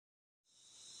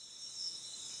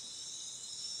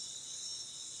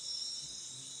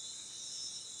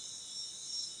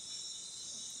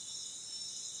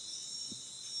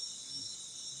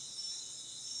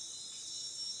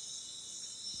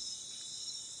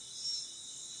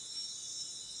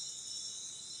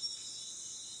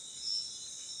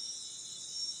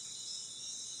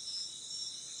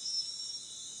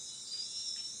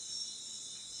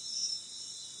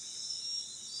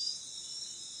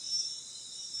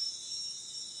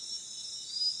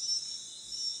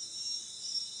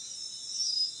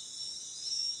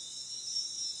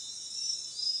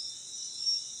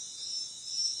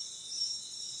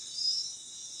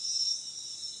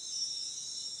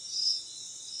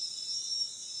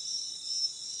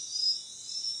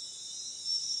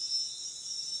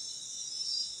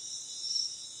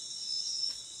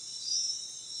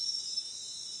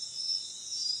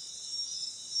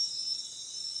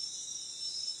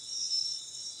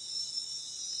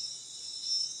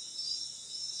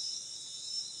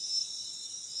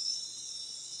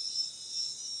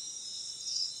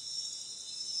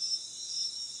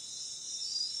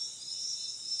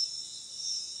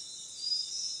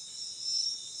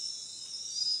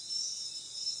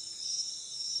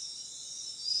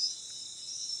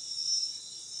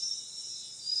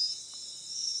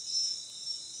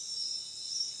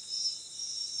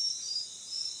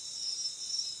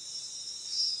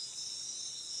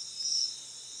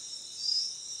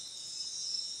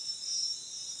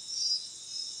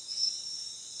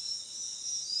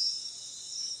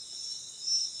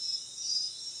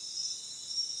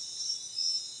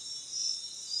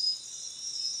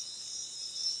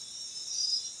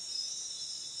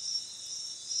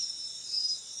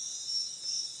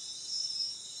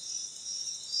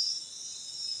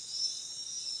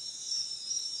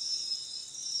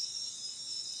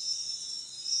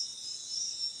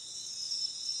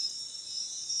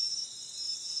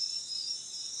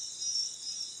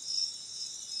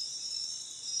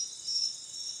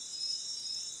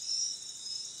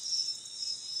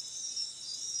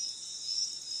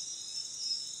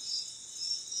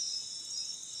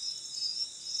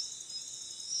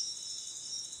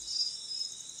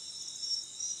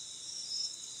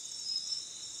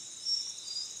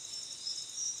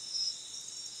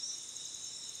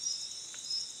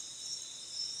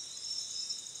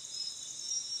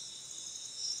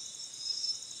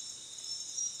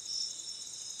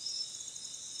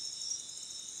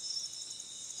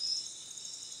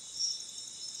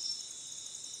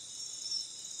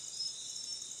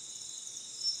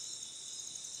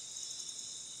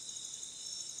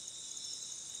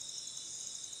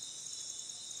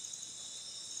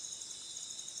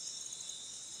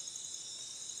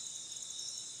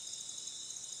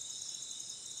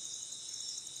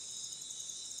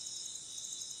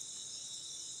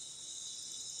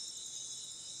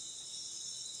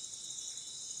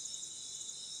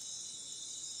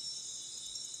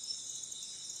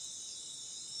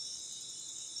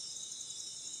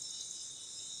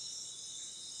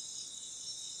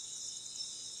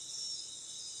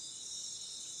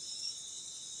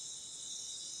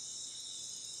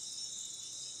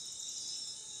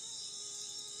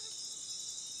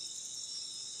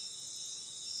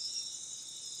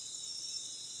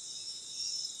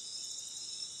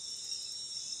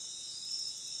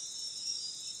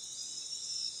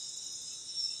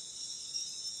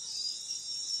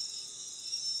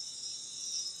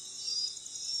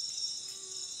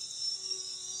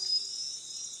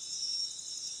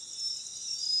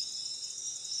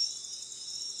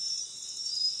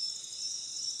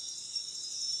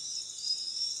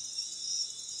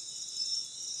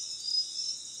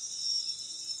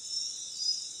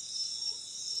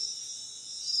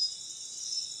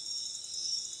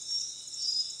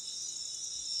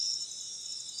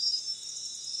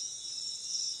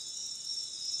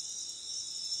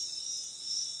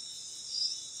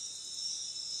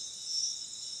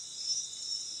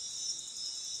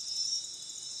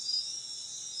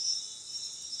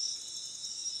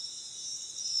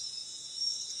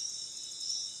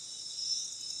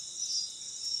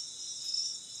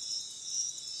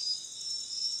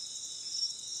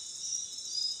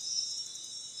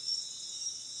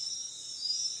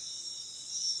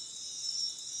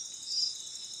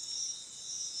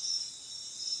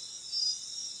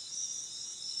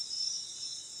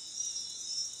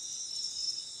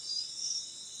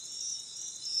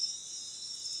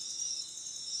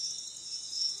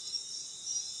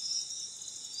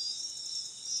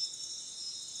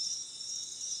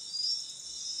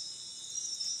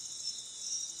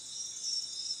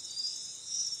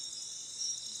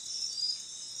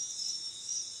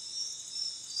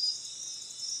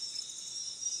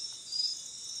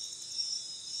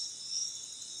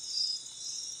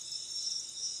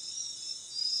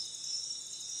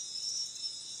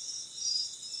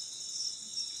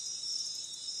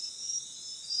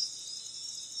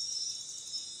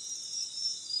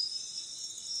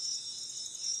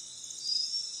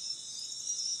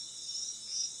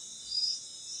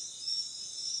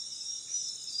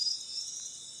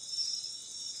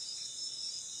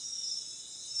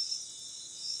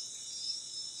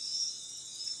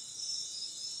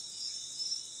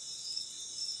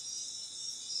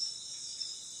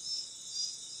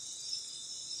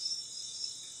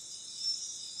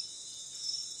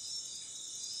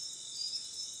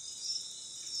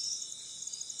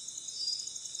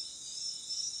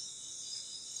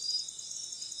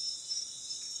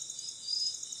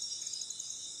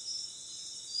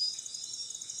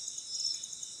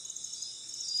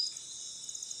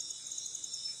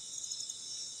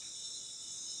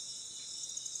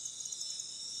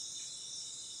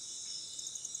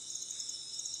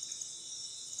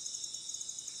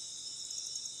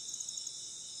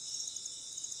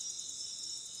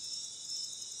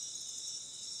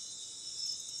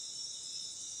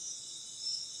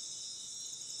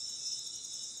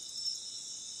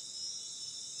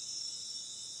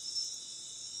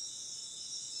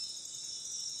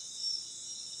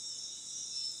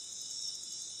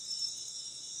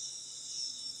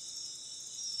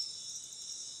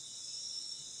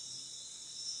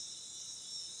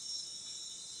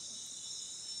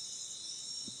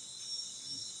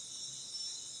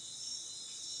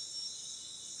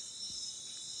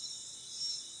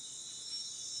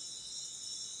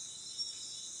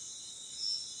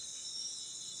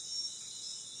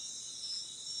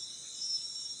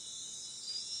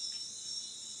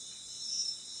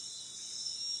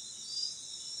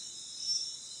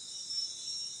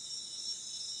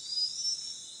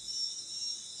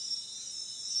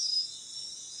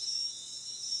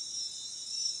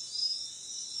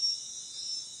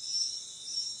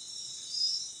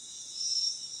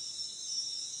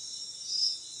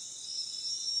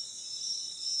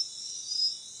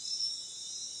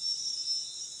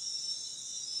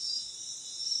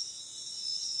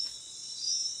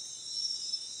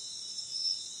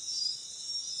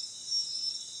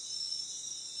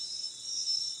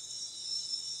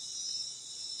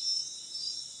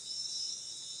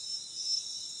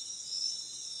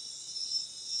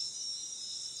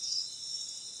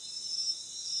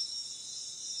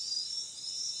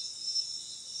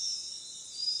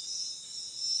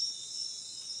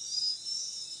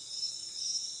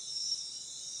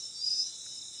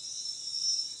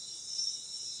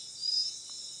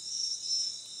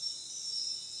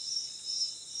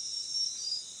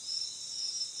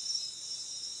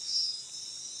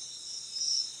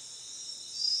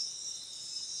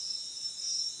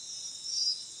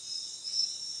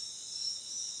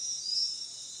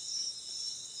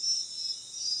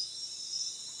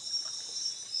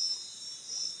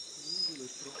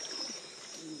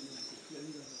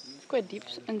quite deep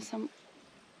in some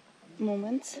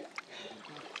moments.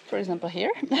 For example,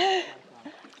 here.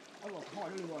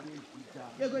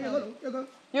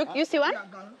 You see one?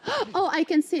 Oh, I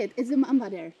can see it. It's a mamba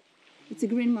there. It's a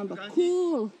green mamba.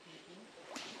 Cool.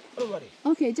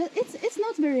 Okay, just it's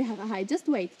not very high. Just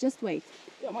wait. Just wait.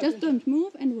 Just don't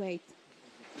move and wait.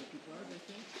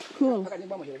 Cool.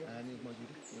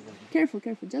 Careful,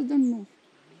 careful. Just don't move.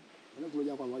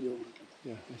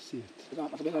 Yeah, I see it.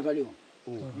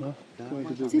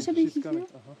 She's coming.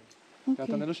 Okay.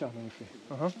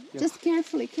 Just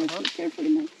carefully, carefully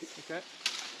move. Okay.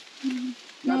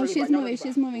 No, she's moving,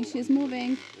 she's moving, she's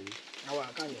moving.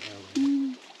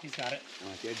 He's got it.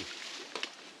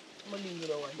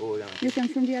 You can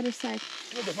from the other side.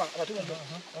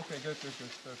 Okay, good,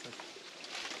 perfect.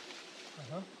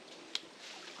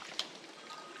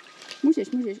 Musisz,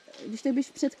 gdzieś tak byś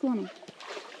w przedklonu.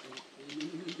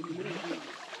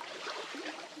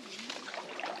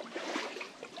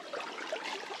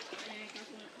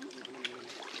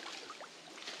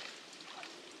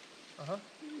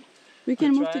 We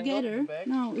can move together.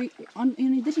 No,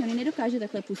 in addition, oni nedokáže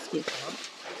takhle pustit.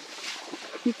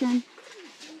 You can.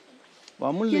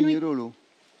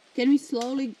 Can we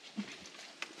slowly?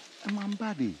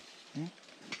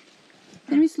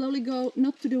 Can we slowly go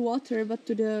not to the water but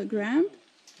to the ground?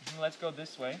 Let's go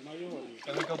this way.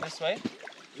 Can we go this way?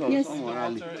 Yes. The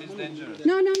water is dangerous.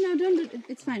 No, don't do it.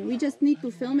 It's fine. We just need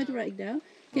to film it right now.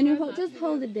 Can you just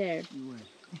hold it there?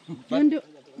 Don't do.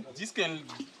 This can.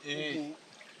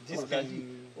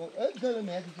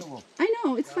 I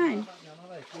know, it's fine.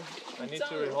 I need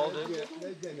to rehold it.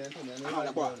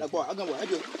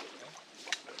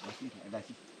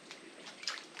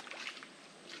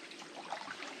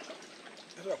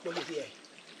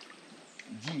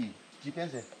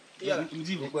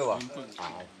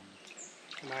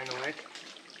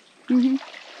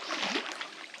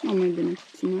 Oh my goodness,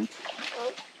 too much.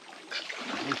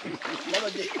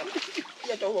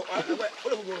 So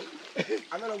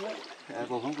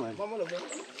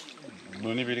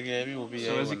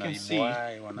as you can see,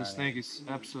 the snake is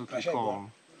absolutely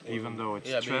calm, even though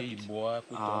it's trapped.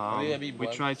 We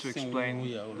try to explain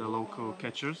the local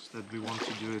catchers that we want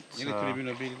to do it,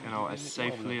 as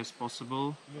safely as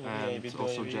possible and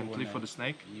also gently for the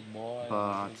snake.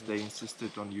 But they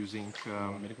insisted on using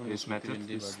this method,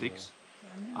 these sticks.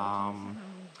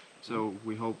 So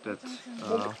we hope that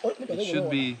it should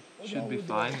be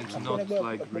fine. It's not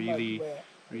like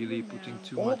really putting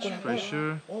too much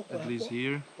pressure, at least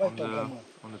here on the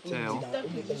tail.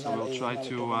 So we'll try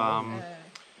to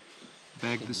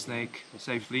bag the snake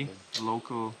safely. The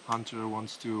local hunter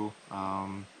wants to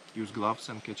use gloves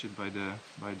and catch it by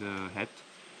the head.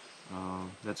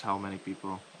 That's how many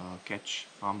people catch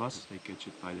mambas. They catch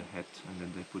it by the head and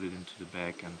then they put it into the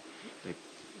bag and they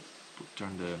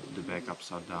turn the bag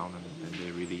upside down and then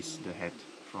they release the head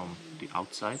from the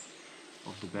outside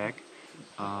of the bag.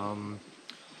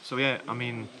 So yeah, I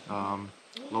mean,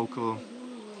 local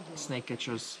snake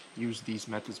catchers use these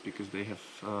methods because they have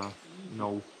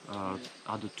no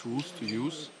other tools to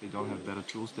use. They don't have better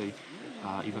tools. They,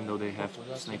 even though they have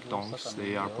snake tongues,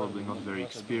 they are probably not very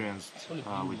experienced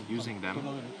with using them.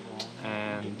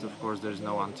 And of course, there's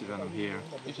no antivenom here,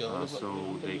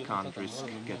 so they can't risk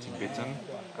getting bitten.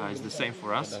 It's the same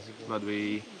for us, but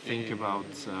we think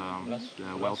about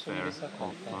the welfare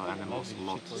of animals a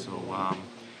lot. So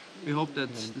we hope that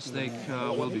the snake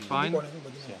will be fine.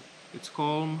 It's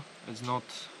calm. It's not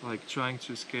like trying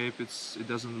to escape. It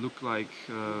doesn't look like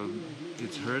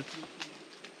it's hurt.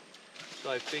 So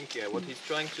I think what he's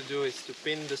trying to do is to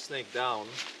pin the snake down,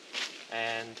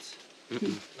 and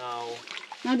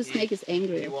now the snake is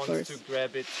angry. He wants to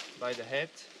grab it by the head.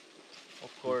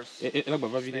 Of course, the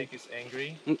snake is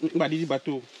angry.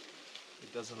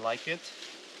 It doesn't like it,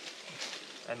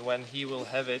 and when he will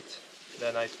have it,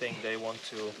 then I think they want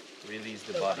to release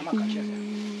the body.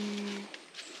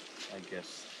 I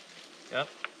guess. Yeah.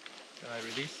 Can I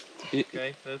release?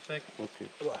 Okay, perfect. Okay.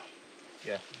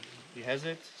 Yeah, he has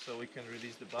it, so we can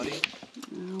release the body.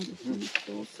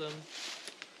 Awesome.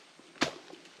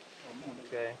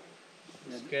 Okay.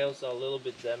 The scales are a little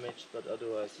bit damaged, but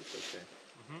otherwise it's okay.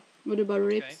 What about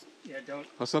ribs? Okay. Yeah, don't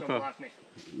block me.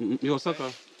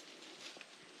 Okay.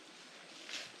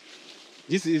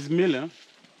 This is male,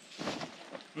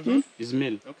 huh? It's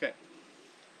male. Okay.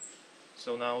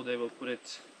 So now they will put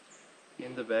it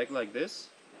in the bag like this.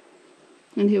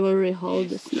 And he will rehold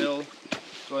the He's snake. still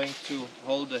going to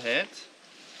hold the head,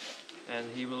 and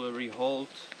he will rehold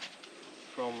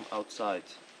from outside.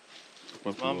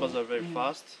 Mambas are very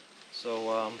fast,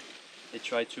 so they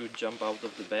try to jump out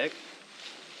of the bag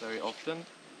very often.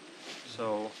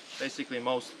 So basically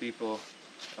most people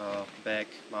bag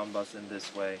mambas in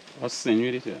this way. Assim,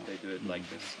 direito. They do it like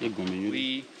this. E gominho.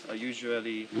 We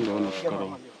usually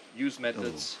use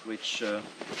methods which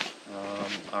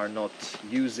are not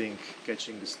using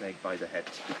catching the snake by the head,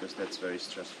 because that's very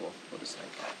stressful for the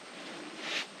snake.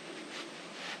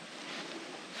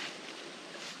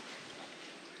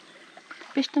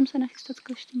 Veš, tam se nachystat s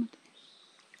kleštím.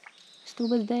 Jestli to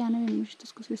vůbec jde, já nevím, můžeš to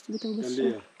zkusit, jestli by to vůbec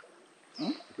šlo.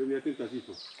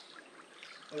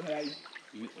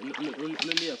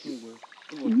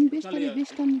 Běž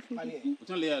tam.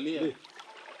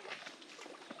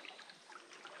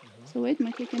 So wait,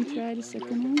 Mike, you can try the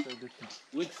second one. No.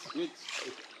 Wait.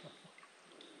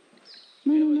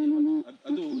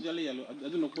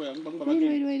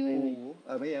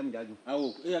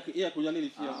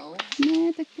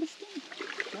 Ne, tak prostě.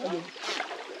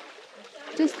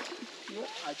 Just.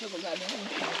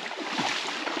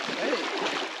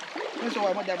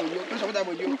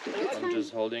 I'm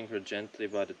just holding her gently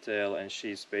by the tail, and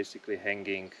she's basically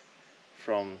hanging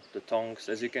from the tongs.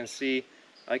 As you can see,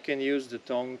 I can use the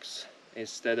tongs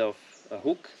instead of a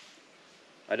hook.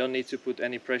 I don't need to put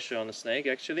any pressure on the snake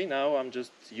actually. Now I'm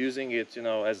just using it, you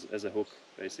know, as a hook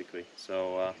basically.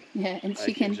 So yeah, and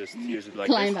she I can just use it like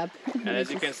climb this. up. And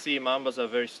as you can see, mambas are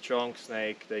very strong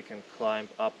snake. They can climb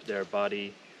up their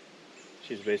body.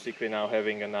 She's basically now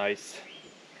having a nice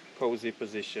cozy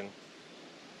position.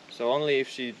 So only if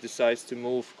she decides to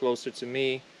move closer to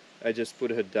me, I just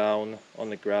put her down on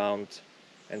the ground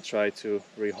and try to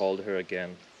rehold her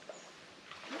again.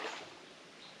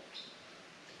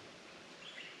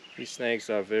 These snakes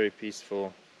are very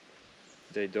peaceful.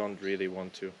 They don't really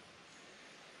want to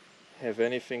have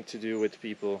anything to do with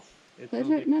people. Let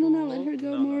her, no, let her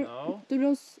go more to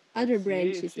those other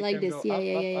branches, like this.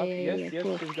 Yeah. Yes,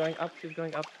 Cool. she's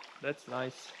going up. That's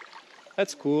nice.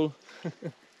 That's cool.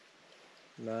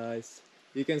 Nice.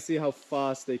 You can see how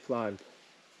fast they climb.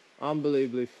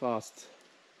 Unbelievably fast.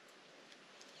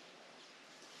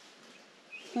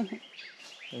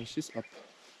 And she's up.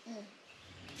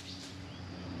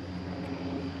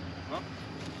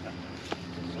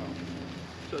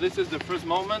 So this is the first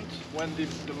moment when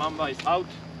the mamba is out.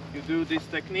 You do this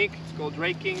technique, it's called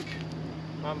raking.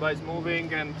 Mamba is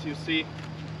moving and you see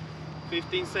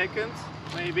 15 seconds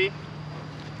maybe.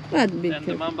 That'd be Then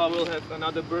the good. mamba will have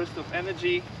another burst of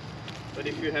energy. But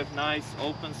if you have nice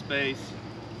open space,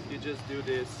 you just do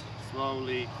this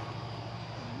slowly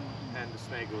and the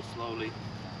snake goes slowly.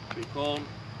 Be calm.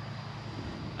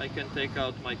 I can take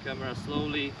out my camera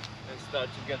slowly and start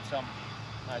to get some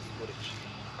nice footage.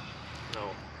 Now,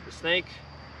 the snake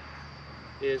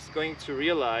is going to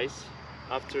realize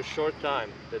after a short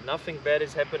time that nothing bad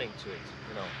is happening to it,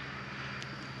 you know.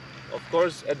 Of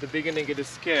course, at the beginning it is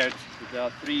scared. There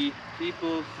are 3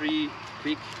 people, 3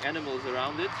 big animals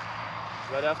around it.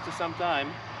 But after some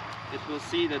time, it will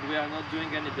see that we are not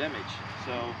doing any damage.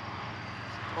 So,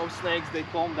 most snakes, they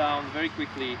calm down very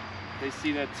quickly. They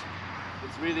see that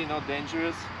it's really not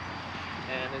dangerous.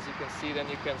 And as you can see, then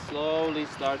you can slowly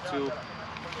start to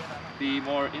be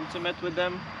more intimate with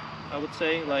them, I would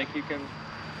say. Like you can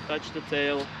touch the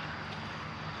tail,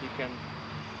 you can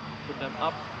put them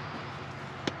up.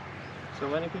 So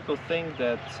many people think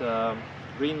that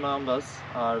green mambas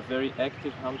are very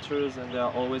active hunters and they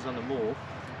are always on the move,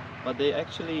 but they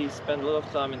actually spend a lot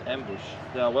of time in ambush.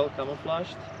 They are well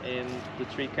camouflaged in the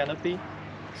tree canopy,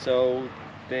 so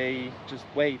they just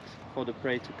wait for the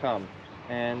prey to come.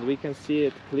 And we can see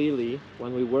it clearly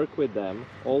when we work with them,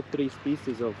 all 3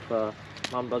 species of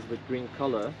mambas with green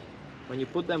color. When you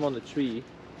put them on the tree,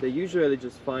 they usually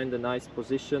just find a nice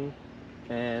position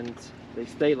and they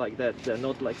stay like that. They're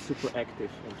not like super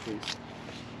active in trees.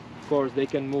 Of course, they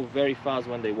can move very fast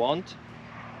when they want,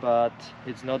 but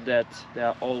it's not that they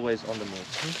are always on the move.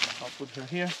 I'll put her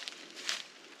here.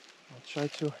 I'll try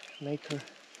to make her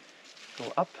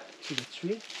go up to the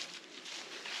tree.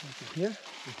 Over here.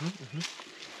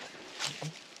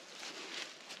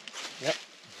 Yep.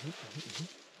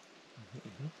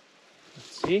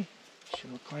 Let's see. She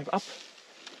will climb up.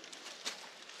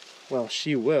 Well,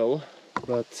 she will,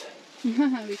 but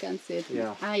We can't see it.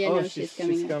 yeah. Yeah, no, she's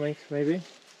coming. She's coming, maybe.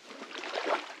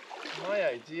 My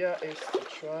idea is to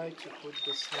try to put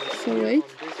the snake So here wait. on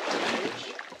this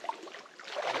page.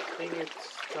 I think it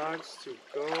starts to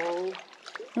go.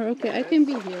 Or okay, I can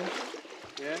be here.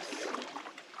 Yes.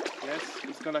 Yes,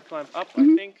 it's gonna climb up,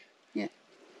 I think. Yeah.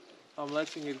 I'm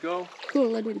letting it go. Cool,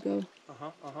 let it go.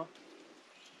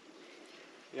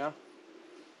 Yeah.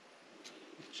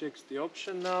 It checks the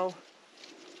option now,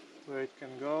 where it can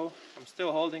go. I'm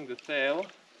still holding the tail.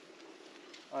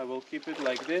 I will keep it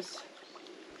like this.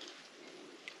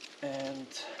 And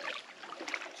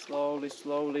Slowly,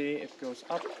 slowly, it goes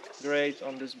up. Great,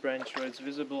 on this branch where it's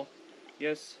visible.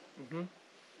 Yes.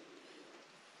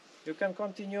 You can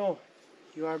continue.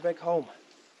 You are back home.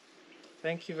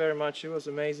 Thank you very much. It was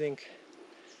amazing.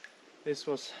 This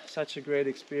was such a great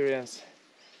experience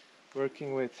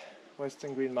working with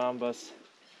Western green mambas.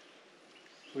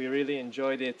 We really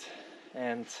enjoyed it,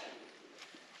 and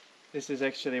this is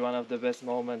actually one of the best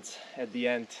moments at the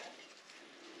end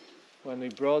when we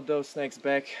brought those snakes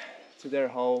back to their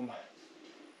home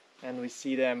and we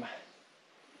see them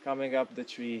coming up the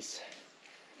trees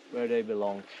where they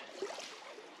belong.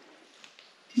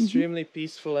 Extremely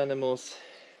peaceful animals.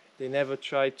 They never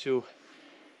try to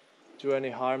do any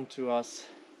harm to us,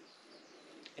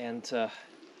 and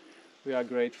we are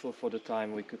grateful for the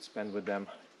time we could spend with them.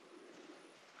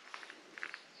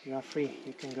 You are free,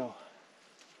 you can go.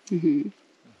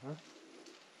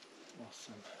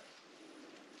 Awesome.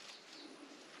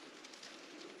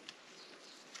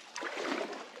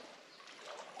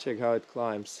 Check how it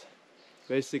climbs.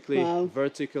 Basically,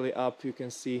 vertically up, you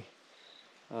can see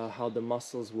how the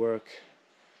muscles work,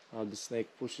 how the snake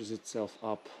pushes itself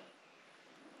up.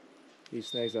 These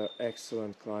snakes are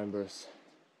excellent climbers.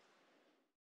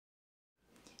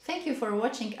 Thank you for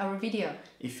watching our video.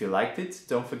 If you liked it,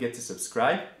 don't forget to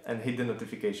subscribe and hit the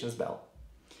notifications bell.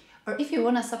 Or if you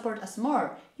want to support us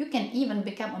more, you can even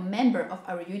become a member of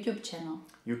our YouTube channel.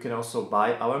 You can also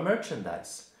buy our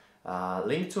merchandise.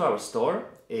 Link to our store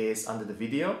is under the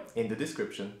video in the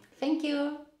description. Thank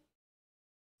you!